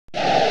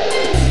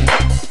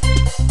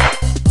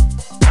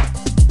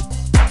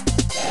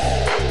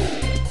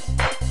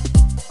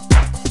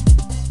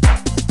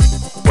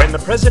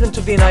President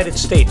of the United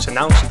States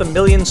announced the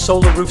Million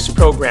Solar Roofs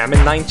program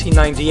in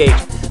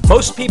 1998,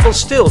 most people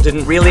still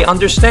didn't really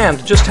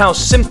understand just how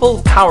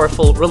simple,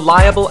 powerful,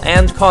 reliable,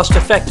 and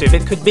cost-effective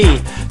it could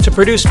be to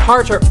produce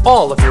part or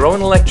all of your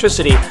own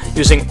electricity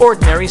using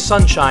ordinary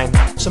sunshine,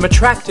 some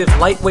attractive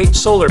lightweight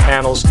solar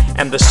panels,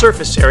 and the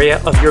surface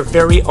area of your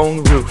very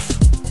own roof.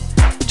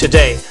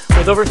 Today,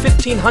 with over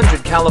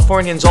 1,500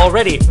 Californians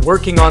already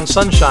working on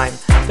sunshine,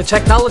 the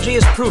technology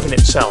has proven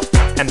itself,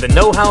 and the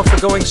know-how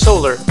for going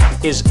solar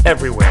is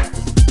everywhere.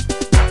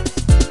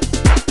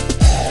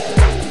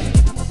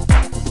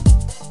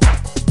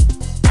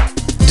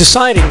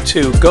 Deciding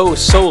to go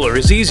solar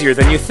is easier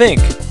than you think.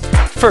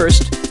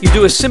 First, you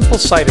do a simple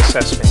site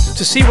assessment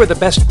to see where the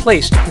best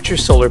place to put your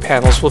solar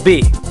panels will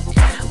be.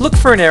 Look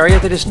for an area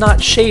that is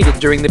not shaded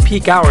during the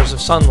peak hours of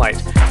sunlight,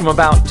 from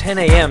about 10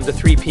 a.m. to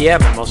 3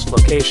 p.m. in most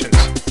locations.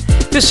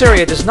 This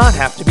area does not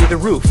have to be the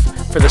roof,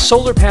 for the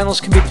solar panels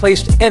can be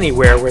placed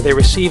anywhere where they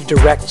receive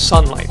direct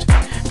sunlight.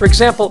 For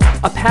example,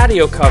 a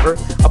patio cover,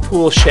 a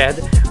pool shed,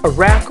 a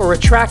rack, or a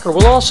tracker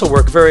will also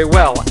work very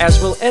well,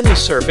 as will any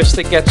surface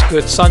that gets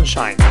good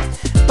sunshine.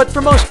 But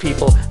for most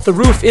people, the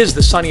roof is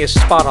the sunniest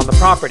spot on the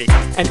property,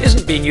 and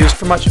isn't being used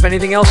for much of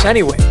anything else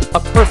anyway. A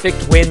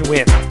perfect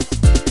win-win.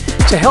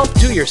 To help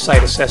do your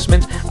site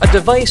assessment, a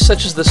device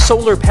such as the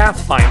Solar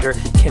Pathfinder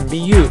can be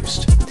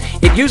used.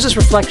 It uses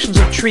reflections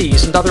of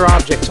trees and other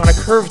objects on a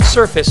curved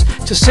surface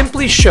to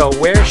simply show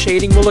where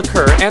shading will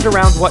occur and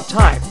around what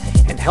time,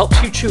 and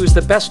helps you choose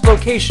the best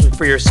location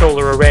for your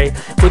solar array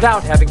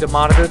without having to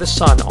monitor the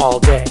sun all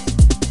day.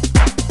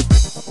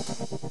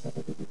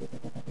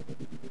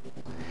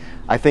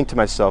 I think to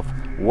myself,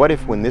 what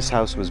if when this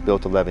house was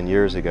built 11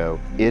 years ago,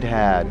 it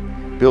had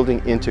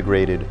building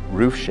integrated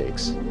roof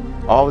shakes?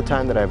 All the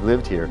time that I've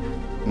lived here,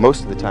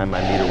 most of the time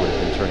my meter would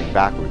have been turning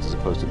backwards as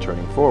opposed to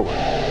turning forward.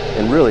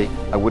 And really,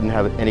 I wouldn't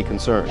have any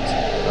concerns.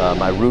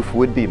 My roof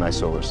would be my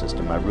solar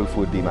system. My roof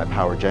would be my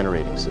power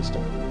generating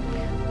system.